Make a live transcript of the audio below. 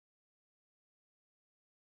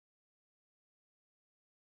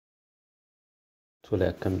Tole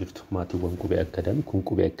akkam jirtu maatiiwwan qubee akkaadaamii kun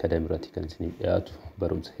qubee akkaadaamii irratti kan isin dhiyaatu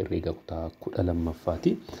barumsa herreega kutaa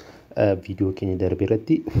 12ffaati. Viidiyoo keenya darbe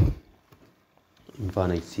irratti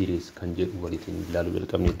infinite series kan jedhu waliin ilaaluu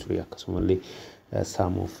jalqabnee ture. Akkasumallee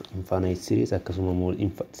sum of infinite series akkasuma immoo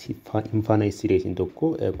infinite series tokko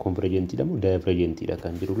convergent dha moo divergent dha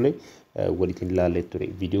kan jirullee waliin ilaallee ture.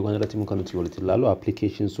 Viidiyoo kana irratti kan nuti waliin ilaallu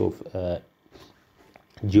applications of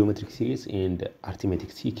geometric series and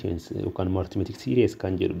arithmetic sequence yookaan arithmetic series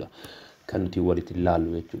kan jedhudha kan nuti walitti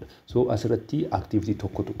ilaallu jechuudha. So asirratti activity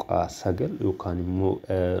tokko tuqaa 9 yookaan immoo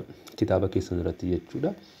kitaaba keessan irratti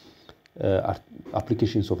jechuudha.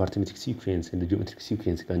 Applications of arithmetic sequence and geometric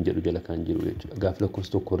sequence kan jedhu jala kan jiru jechuudha. Gaafa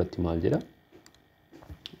lakkoofsa tokko irratti maal jedha?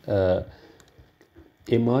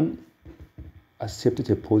 A man accepted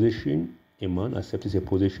a position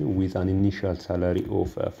with an initial salary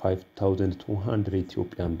of 5,200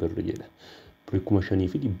 Ethiopian birr jedha. Birrikuma shanii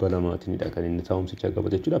fi dhibba lamaatinidha kan inni taa'umsicha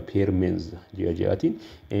qabate jechuudha. Per month ji'a ji'aatiin,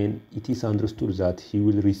 and it is understood that he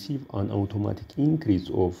will receive an automatic increase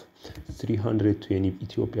of 320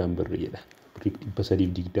 Ethiopian birr jedha. Dhibba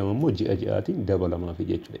sadiif digdama immoo ji'a ji'aatiin dabalamaaf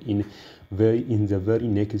jechuudha. In the very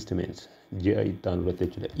next month ji'a ittaanu irratti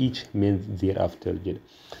jechuudha. Each month thereafter jedha.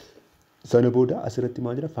 Sana booda asirratti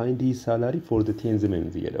maal jira? Find his salary for the 10th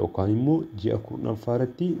month jedha. Yookaan immoo ji'a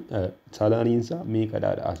kurnaffaarratti salaariinsaa meeqadha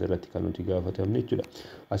asirratti kan nuti gaafatamne jechuudha.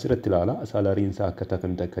 Asirratti ilaala salaariinsaa akkaataa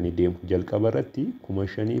kamitti akka inni deemu. Jalqaba irratti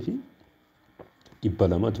 5,000 fi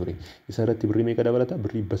 200 ture. Isa irratti birrii meeqa dabalata?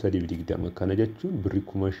 Birrii 320. Kana jechuun birrii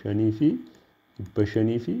 5,000 fi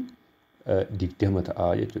 500 fi 20 ta'a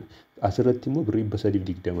jechuudha. Asirratti immoo birrii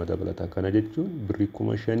 320 dabalata. Kana jechuun birrii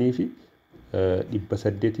 5,000 fi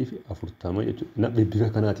 840 jechuudha. Bifa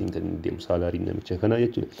kanaatiin kan inni deemu salaariin namicha kanaa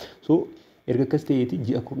jechuudha. So erga akkas ta'eeti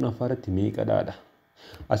ji'a kurnaffaarratti meeqadha?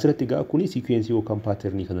 Asirratti gaa kuni sequence yookaan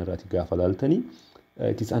patternii kanarraati gaafa laaltanii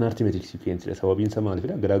it is an arithmetic sequence dha. Sababiin isaa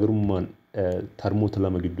maalifidha? Garaagarummaan termoota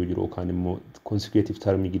lama gidduu jiru yookaan immoo consecutive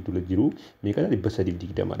termii gidduu jiru meeqadha?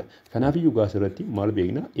 320 dha. Kanaaf iyyuu gaa asirratti maal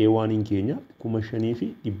beekna? A1 keenya 5,000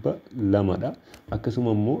 fi 200 dha.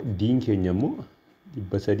 Akkasuma immoo D keenya immoo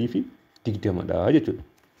 320 dha jechuudha.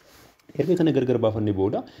 Erga kana gargar baafannee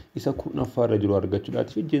booda isa kurnaffaarra jiru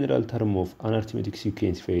argachuudhaaf general term of an arithmetic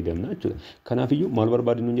sequence fayyadamna jechuudha. Kanaaf iyyuu maal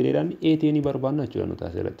barbaadnu jedheedhaan A10 barbaadna jechuudha nuti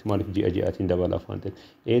asirratti. Maaliif ji'a ji'aatiin dabalaaf waan ta'eef.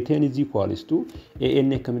 A10 is equals to AN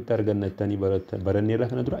akkamitti arganna jettanii baranneerra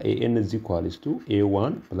kana dura AN is equals to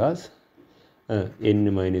A1 plus N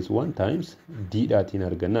minus 1 times D dhaatiin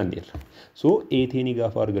arganna anneerra. So A10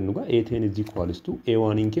 gaafa argannu gaa A10 is equals to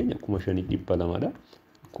A1 keenya 5,200 dha.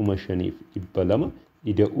 5,200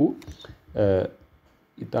 ida'u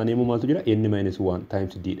ittaanee immoo maaltu jira? N minus 1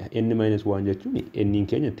 times D dha. N minus 1 jechuun N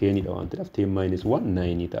keenya 10 dha waan ta'eef 10 minus 1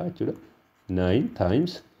 9 ta'a jechuudha. 9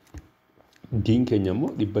 times D keenya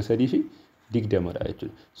immoo 320 dha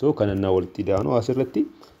jechuudha. So kanannaa walitti daanoo asirratti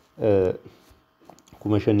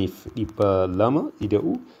 5,200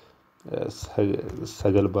 ida'u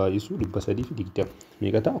 9 baay'isuu 320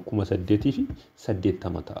 meeqa ta'a?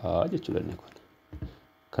 8,880 ta'a jechuudha inni kun.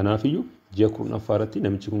 Kanaaf iyyuu ji'a kurnaffaarratti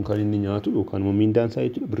namichi kun kan inni nyaatu yookaan immoo miindaan isaa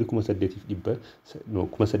jechuudha birrii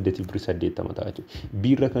 8,880 ta'a jechuudha.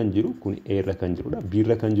 Biirra kan jiru kun eerra kan jirudha.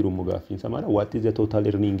 Biirra kan jiru immoo gaaffiin isaa maala? What is the total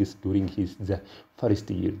earnings during the first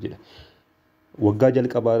year jedha. Waggaa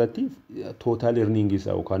jalqabaa irratti total earnings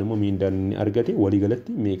isaa yookaan immoo miindaan inni argate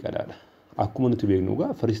waliigalatti meeqadha? Akkuma nuti beeknu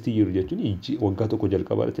gaa first year jechuun waggaa tokko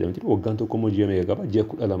jalqabaa irratti namatti waggaan tokko immoo ji'a meeqa qaba? Ji'a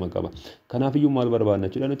 12 qaba. Kanaaf iyyuu maal barbaadna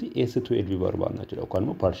jechuudha nuti S12 barbaadna jechuudha yookaan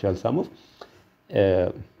immoo partial sum of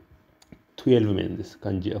 12 months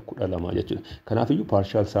kan ji'a 12 jechuudha. Kanaaf iyyuu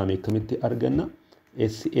partial sum akkamitti arganna?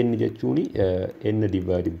 SN jechuun N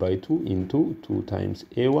divided by 2 into 2 times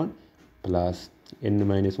A1 plus N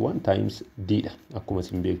minus 1 times D dha. Akkuma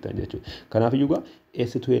isin beektan jechuudha. Kanaaf iyyuu gaa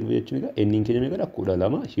S12 jechuun egaa N keenya meeqadha?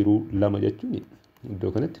 12 hiruu 2 jechuun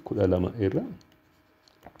iddoo kanatti 12 irra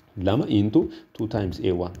 2 into 2 times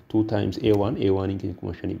A1. 2 times A1 keenya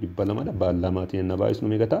 5,200 dha. Baal lamaatiin na baay'isnu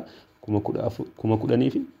meeqa ta'a? 10,000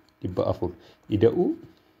 fi 400 ida'u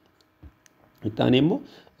ittaanee immoo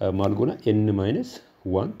maal goona? N minus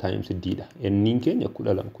 1 times D dha. N keenya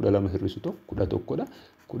 12 hir'isu tokko 11 dha.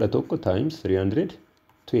 11 times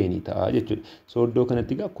 320 ta'a jechuudha. So iddoo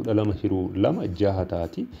kanatti egaa 12 hiruu 2 6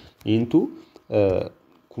 taati into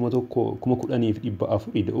 10,400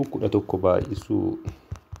 ida'u 11 baay'isuu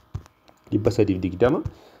 320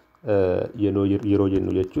 yeroo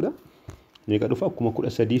jennu jechuudha. Meeqa dhufa?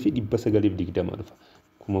 13,920 dhufa.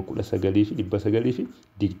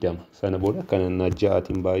 13,920 sana booda kanannaa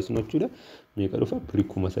 6tiin baay'isnu jechuudha. Meeqa dhufa?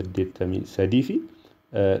 8,83 fi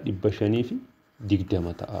 500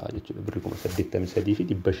 digdama ta'a jechuudha. Birrii 83 fi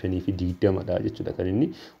 520 dha jechuudha kan inni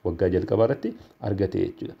waggaa jalqabaa irratti argate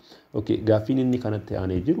jechuudha. Okay, gaaffiin inni kanatti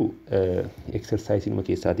aanee jiru exercise numa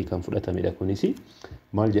keessaatii kan fudhatamedha kunis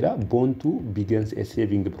maal jedha Bontu begins a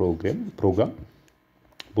saving program.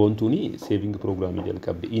 Bontuni saving program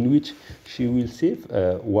jalqabde in which she will save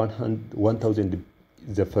 1000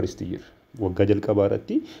 the first year. Waggaa jalqabaa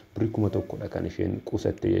irratti birrii 1000 kan isheen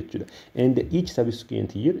qusatte jechuudha. And each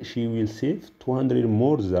subsequent year she will save 200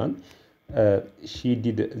 more than she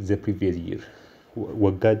did the previous year.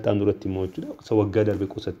 Waggaa itti aanu irratti immoo jechuudha. So waggaa darbe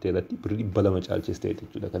qusatte irratti birrii 200 caalchiste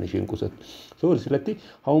jechuudha kan isheen qusatte. So asirratti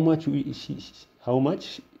how much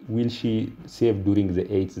will she save during the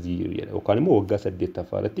 8th year jedha. Yookaan immoo waggaa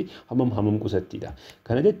 8ffaa irratti hammam qusattidha.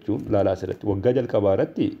 Kana jechuun laalaa asirratti waggaa jalqabaa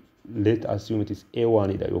irratti let assume it is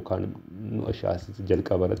A1 dha yookaan nu ashaas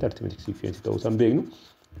jalqaba irratti arithmetic sequence ta'uu san beeknu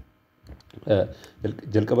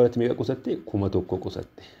jalqaba irratti meeqa qusatte 1000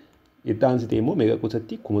 qusatte itti aansite immoo meeqa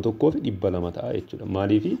qusatti 1200 ta'a jechuudha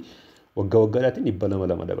maaliifi waggaadhaatiin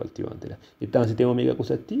 200 dabaltii waan ta'eef itti aansite immoo meeqa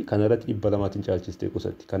qusatti kana irratti 200tiin caalchiste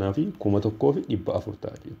qusatti kanaafi 1400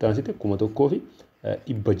 ta'a itti aansite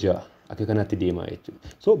 1600 akka kanatti deemaa jechuudha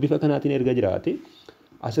so bifa kanaatiin erga jiraate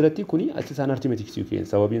asirratti kuni asisaan arithmetic sequence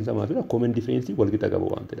sababiin isaa maaliidha common difference wal qixa qabu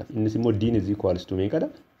waan ta'eef innis immoo d is equals to meeqadha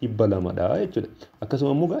 200 dha jechuudha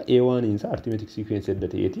akkasuma immoo a1 insa arithmetic sequence edda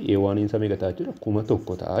ta'eeti a1 insa meeqa ta'a jechuudha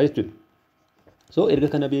 1000 ta'a jechuudha so erga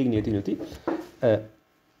kana beekneeti nuti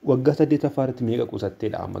waggaa 8ffaa irratti meeqa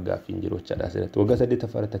qusatteedha amma gaaffiin jiru jechaadha asirratti waggaa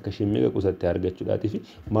 8ffaa irratti akka isheen meeqa qusattee argachuudhaatiif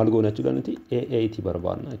maal goonachuudha nuti AAT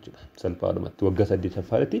barbaadna jechuudha salphaadhumatti waggaa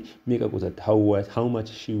 8ffaa irratti meeqa qusatte how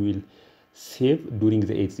much she will save during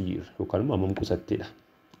the 8th year yookaan hammam qusatteedha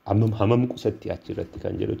hammam qusatti achirratti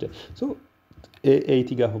kan jedhu jechuudha so AAT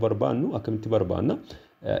gaafa barbaadnu akkamitti barbaadna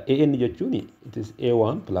AN jechuun it is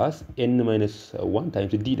A1 plus N minus 1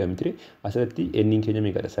 times D dha mitire asirratti N keenya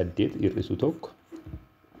meeqadha 8 hir'isu tokko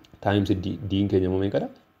times D keenya meeqadha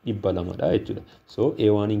 200 dha jechuudha so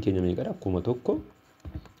A1 keenya meeqadha 1000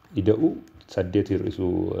 ida'u 8 hir'isu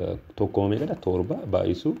tokko meeqadha 7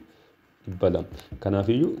 baay'isu 200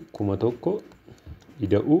 kanaafiyyuu 1000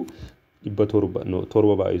 ida'u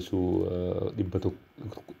 700 baay'isu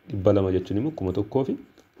 200 jechuun immoo 1000 fi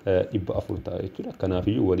 400 ta'a jechuudha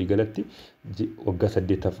kanaafiyyuu walii galatti waggaa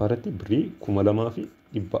 8ffaa irratti birrii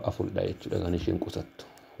 2400 dha jechuudha kan isheen qusattu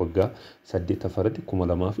waggaa 8ffaa irratti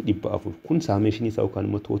 2400 kun sameeshinii isaa yookaan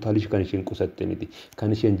immoo tootaalii kan isheen qusatte miti kan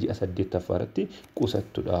isheen ji'a 8ffaa irratti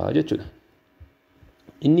qusattudha jechuudha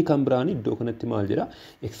inni kan biraan iddoo kanatti maal jedha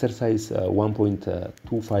exercise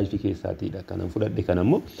 1.25 keessaatiidha kanan fudhadhe kan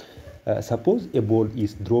ammoo suppose a ball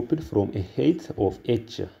is dropped from a height of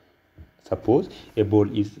h suppose a ball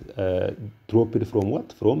is dropped from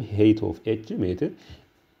what from height of h meter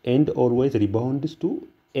and always rebounds to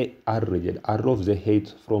a r r of the height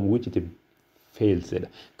from which it fails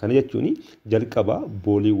kana jechuun jalqaba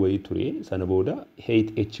boolii wayii ture sana booda height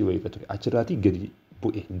h wayii ture achirraati gadi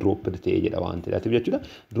bu'e dropped ta'e jedha waan ta'eef jechuudha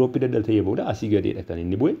dropped adda ta'e booda asii gadeedha kan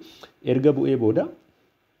inni bu'e erga bu'ee booda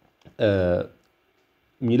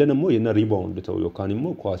miilan immoo yenna rebound ta'u yookaan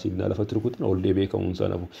immoo kwaasiin lafa turkuutiin ol deebi'ee ka'uun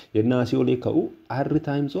sanafu yenna asii olee ka'u r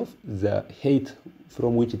times of the height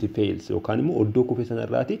from which it fails yookaan immoo oddoo kufee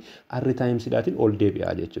sanarraati r times dhaatiin ol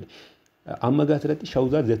deebi'aa jechuudha amma gaasirratti show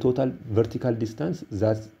that the total vertical distance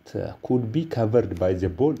that could be covered by the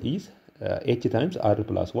ball is h times r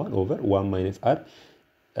plus 1 over 1 minus r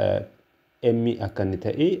m akkanni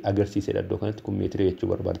ta'ee agarsiisedha iddoo kanatti kun meetira jechuu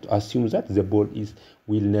barbaadatu assume that the ball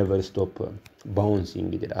will never stop bouncing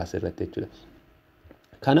jedha asirratti jechuudha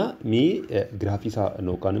kana mee graafii isaa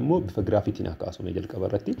yookaan immoo bifa graafiitiin akaasome jalqaba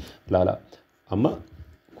irratti laala amma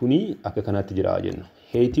kuni akka kanaatti jira jennu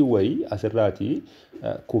heightii wayii asirraati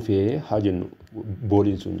kufee haa jennu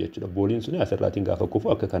booliin sun jechuudha booliin sun asirraatiin gaafa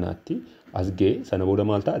kufu akka kanaatti as ga'e sana booda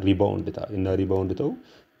maal ta'a rebound ta'a inni rebound ta'u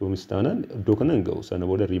yoomis taanaan iddoo kana hin ga'u sana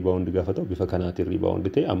booda rebound gaafa ta'u bifa kanaatiin rebound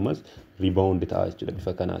ta'e ammas rebound ta'a jechuudha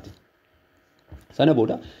bifa kanaatiin sana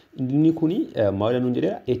booda inni kuni maal nuun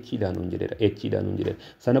jedheera h dhaan nuun jedheera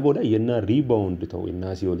sana booda yennaa rebound ta'u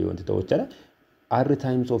yennaa asii olii wanti ta'u jechuudha r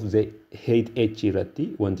times of the height h irratti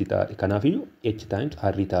wanti ta'a kanaafiyyuu h times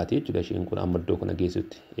r taate jechuudha isheen kun amma iddoo kana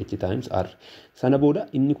geessutti h times r sana booda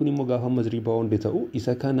inni kun immoo gaafa ammas rebound ta'u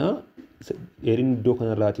isa kana dheerinni iddoo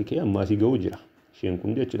kanarraatii ka'e ammaasii ga'u jira isheen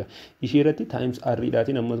kun jechuudha ishee irratti times r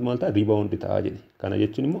dhaatiin ammas maal ta'a rebound ta'a jedhe kana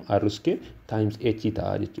jechuun immoo r square times h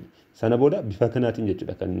ta'a jechuudha sana booda bifa kanaatiin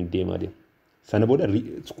jechuudha kan inni deemaa deemu sana booda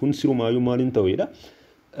kun sirumaayyuu maaliin ta'u jedha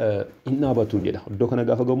inni dhaabatu jedha iddoo kana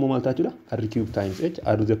gaafa ga'u maal ta'a jechuudha r cube times h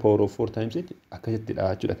r the power of 4 times h akkasitti dha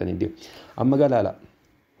jechuudha kan inni deemu amma galaala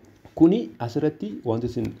Kuni asirratti wanti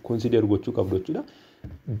isin consider gochuu qabdu jechuudha.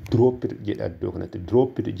 Dropped jedha iddoo kanatti.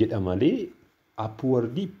 Dropped jedha malee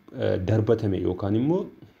upward darbatame yookaan immoo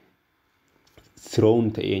thrown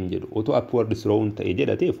ta'ee hin jedhu. Otoo upward thrown ta'ee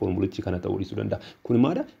jedhatee formulichi kana ta'uu dhiisuu danda'a. Kun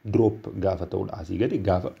maadha? Drop gaafa ta'udha. Asii gadi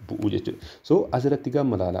gaafa bu'uu jechuudha. So asirratti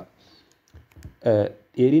gamma laala.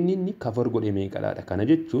 Dheerinni inni cover godhee meeqadha? Kana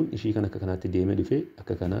jechuun ishii kan akka kanaatti deemee dhufee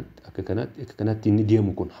akka kanaatti inni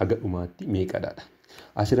deemu kun haga dhumaatti meeqadha?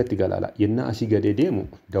 Asirratti galaala. Yennaa asii gadee deemu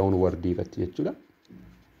downward irratti jechuudha.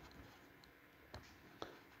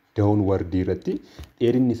 Downward irratti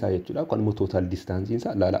dheerinni isaa jechuudha. Kun immoo total distance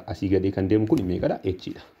isaa laala asii gadee kan deemu kun meeqadha?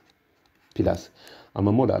 H dha. Plus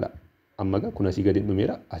amma immoo laala. Amma kun asii gadee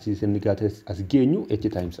dhumeera. Asii inni gaata as geenyu H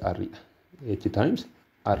times R dha. H times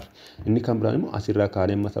R. Inni kan biraan immoo asirraa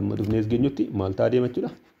kaalee amma samma dhufnee as geenyutti maal ta'a deema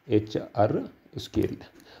jechuudha? H R square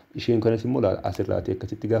dha. Isheen kanas immoo laala asirraati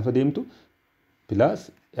akkasitti gaafa deemtu plus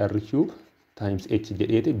R cube times H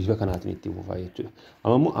jedheete bifa kanaatiin itti fufaa jechuudha.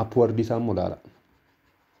 Amma immoo upward isaa immoo laala.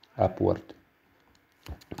 Upward.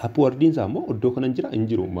 Upwardiin isaa immoo iddoo kana jira hin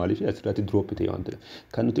jiru maaliif asirratti drop ta'e waan ta'eef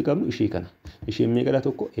kan nuti qabnu ishee kana. Isheen meeqadha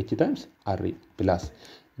tokko H times R plus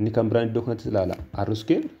inni kan biraan iddoo kanatti ilaala R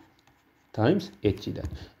square times H dha.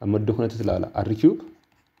 Amma iddoo kanatti ilaala R cube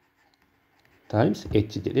times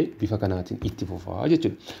H jedhee bifa kanaatiin itti fufaa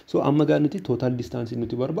jechuudha. So amma gaa nuti total distance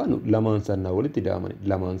nuti barbaannu lamaan sanaa walitti daaman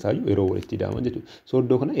lamaan saayyuu yeroo walitti daaman jechuudha. So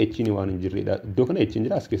iddoo kana H ni waan hin jirredha. Iddoo kana H hin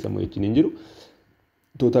jira as keessa immoo H hin jiru.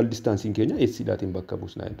 Total distance keenya H dhaatiin bakka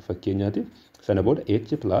buusnaa fakkeenyaatiif sana booda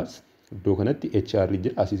H plus iddoo kanatti HR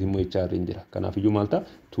jira asiis immoo HR jira. Kanaaf iyyuu maal ta'a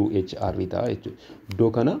 2HR ta'a jechuudha.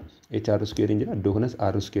 Iddoo kana HR square jira iddoo kanas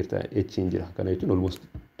R square ta'a H jira. Kana jechuun almost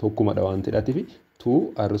tokkumadha waan ta'eef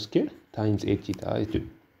 2R square times H ta'a jechuudha.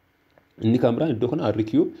 Inni kan biraan iddoo kana R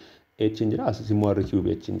cube H jira asiis immoo R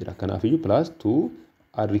cube H jira. Kanaaf iyyuu plus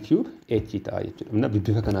 2R cube H ta'a jechuudha.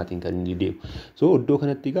 Bifa kanaatiin kan inni deemu. So iddoo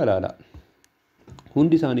kanatti galaala.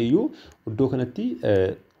 Hundi isaanii iyyuu iddoo kanatti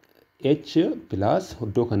H plus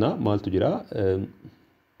iddoo kana maaltu jira?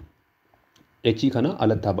 H kana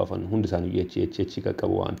alattaa baafannu hundi isaanii H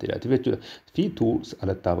qaqqabu waan ta'eef jechuudha. Fi 2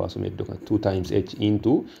 alattaa baasume iddoo kana 2 times H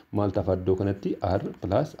into maal ta'a iddoo kanatti R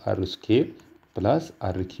plus R square plus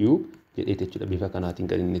R cube jedheeti jechuudha. Bifa kanaatiin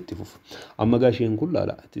kan inni itti fufu. Amma gaa isheen kun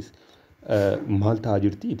laala. Maal ta'aa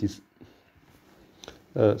jirti?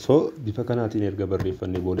 So bifa kanaatiin erga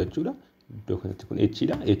barreeffannee booda jechuudha. Iddoo kanatti kun H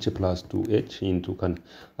dha. H plus 2H into kan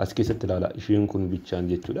as keessatti ilaala. Isheen kun bichaan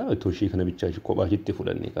jechuudha. Itoo ishee kana bichaa ishee kophaa isheetti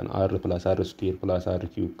fudhanne kan R plus R square plus R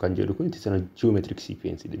cube kan jedhu kun itti sana geometric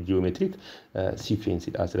sequence dha. Geometric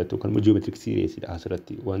sequence dha asirratti yookaan immoo geometric series dha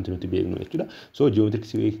asirratti wanti nuti beeknu jechuudha. So geometric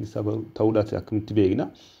series ta'uudhaaf akkamitti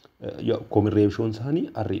beekna? Common ratio isaanii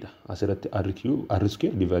R dha. Asirratti R cube R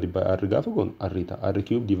square divided by R gaafa goonu R ta'a. R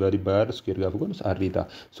cube divided by R square gaafa goonu R ta'a.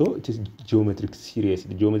 So it is geometric series.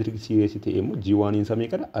 Geometric series ta'e immoo G1 isaa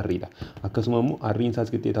meeqadha? R dha. Akkasuma immoo R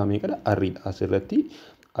isaas qixxeetaa meeqadha? R dha. Asirratti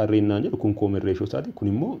R naan jedhu kun common ratio isaati.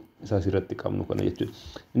 Kun immoo isaa asirratti qabnu kana jechuudha.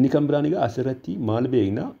 Inni kan biraan egaa asirratti maal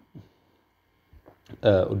beekna?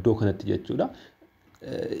 Iddoo kanatti jechuudha.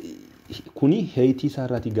 Kuni heetii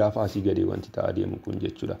isaarraati gaafa asii gadee wanti ta'aa deemu kun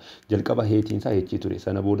jechuudha. Jalqaba heetiin isaa H ture.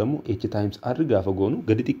 Sana booda immoo H times R gaafa goonu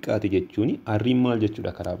gadi xiqqaate jechuuni R maal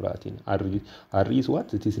jechuudha karaa biraatiin. R is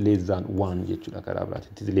what? It is less than 1 jechuudha karaa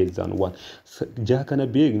biraatiin. It is less than 1. Jaa kana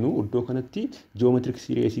beeknu iddoo kanatti geometric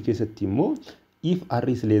series keessatti immoo if R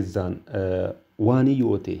is less than 1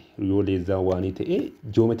 yoo ta'e yoo less than 1 ta'e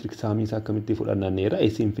geometric saamii isaa akkamitti fudhanneera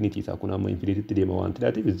S infinity isaa kun amma infinitytti deema waan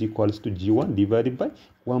ta'eef is equals to G1 divided by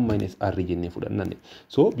 1 minus R jennee fudhanne.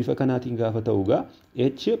 So bifa kanaatiin gaafa ta'u gaa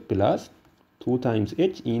H plus 2 times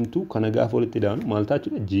H into kana gaafa walitti daanu maal ta'a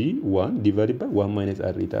jechuudha G1 divided by 1 minus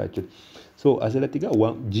R ta'a jechuudha. So asirratti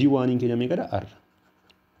gaa G1 keenya meeqadha R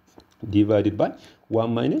divided by 1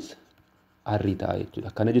 minus R ta'a jechuudha.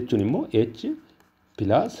 Kana jechuun immoo H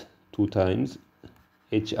plus 2 times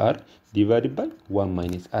HR divided by 1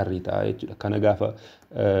 minus R ta'a jechuudha. Kana gaafa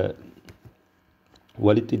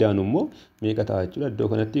walitti daanu immoo meeqa ta'a jechuudha. Iddoo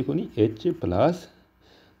kanatti kuni H plus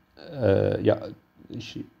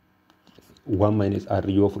 1 minus R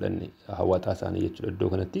yoo fudhanne hawwataa isaanii jechuudha. Iddoo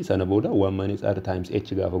kanatti sana booda 1 minus R times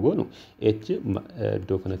H gaafa goonu H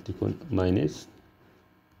iddoo kanatti kun minus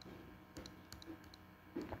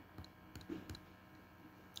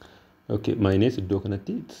minus iddoo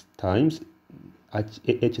kanatti times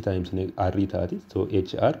H times R taati. So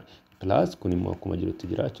HR plus kun immoo akkuma jirutti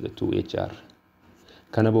jira jechuudha 2HR.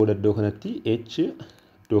 Kana booda iddoo kanatti H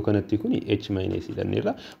iddoo kanatti kuni H minus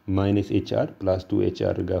jedhaneerra minus HR plus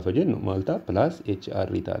 2HR gaafa jennu maalta plus HR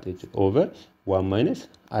taate jechuudha over 1 minus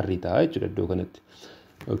R ta'a jechuudha iddoo kanatti.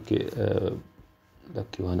 Okay,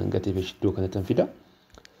 bakki waan hangatee iddoo kanatti fida.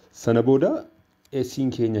 Sana booda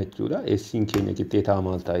S'in keenya jechuudha. S'in keenya qixxeetaa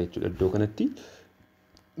maal ta'a jechuudha iddoo kanatti.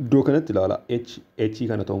 Iddoo kanatti ilaala H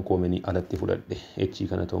kana ta'uun koomanii alatti fudhadhe. H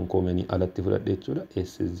kana ta'uun koomanii alatti fudhadhe jechuudha.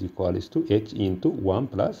 S is equals to H into 1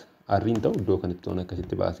 plus R in ta'u iddoo kanatti ta'uun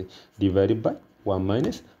akkasitti baase. Divided by 1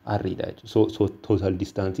 minus R dha jechuudha. So total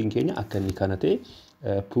distance keenya akka inni kana ta'e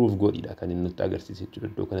proof godhiidha kan inni nutti agarsiise jechuudha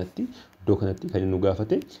iddoo kanatti. Iddoo kanatti kan inni nu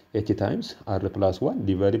gaafate H times R plus 1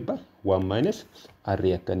 divided by 1 minus R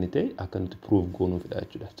akka inni ta'e akka nuti proof goonuufidha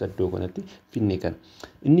jechuudha. Iddoo kanatti finne kana.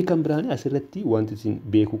 Inni kan biraan asirratti wanti isin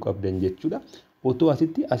beekuu qabdan jechuudha. Otoo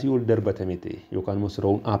asitti asii ol darbatame ta'e yookaan immoo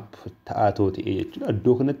round up ta'atoo ta'e jechuudha.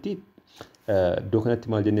 Iddoo kanatti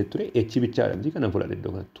maal jennee ture H bichaadha miti kanan fudhadhe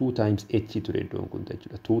iddoo kanatti 2 times H ture iddoon kun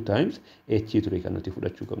jechuudha. 2 times H ture kan nuti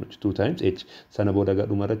fudhachuu qabnu 2 times H sana booda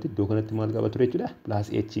gadhuma irratti iddoo kanatti maal qaba ture jechuudha plus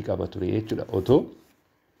H qaba ture jechuudha. Otoo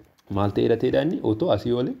maal ta'eedha ta'eedha inni otoo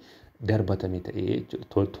asii ol darbatame ta'e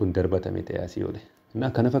jechuudha. Toon darbatame ta'e asii ol.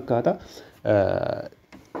 Na kana fakkaata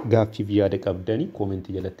gaaffiif yaada qabdanii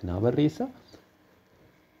koomentii jalatti naa barreessa.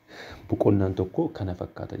 Boqonnaan tokko kana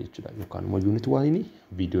fakkaata jechuudha. Yookaan immoo unit 1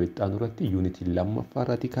 viidiyoo itti aanu irratti unit 2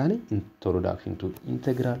 irratti kaane introduction to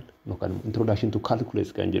integral yookaan introduction to calculus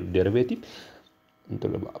kan jedhu derivative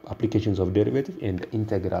applications of derivative and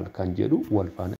integral kan jedhu wal faana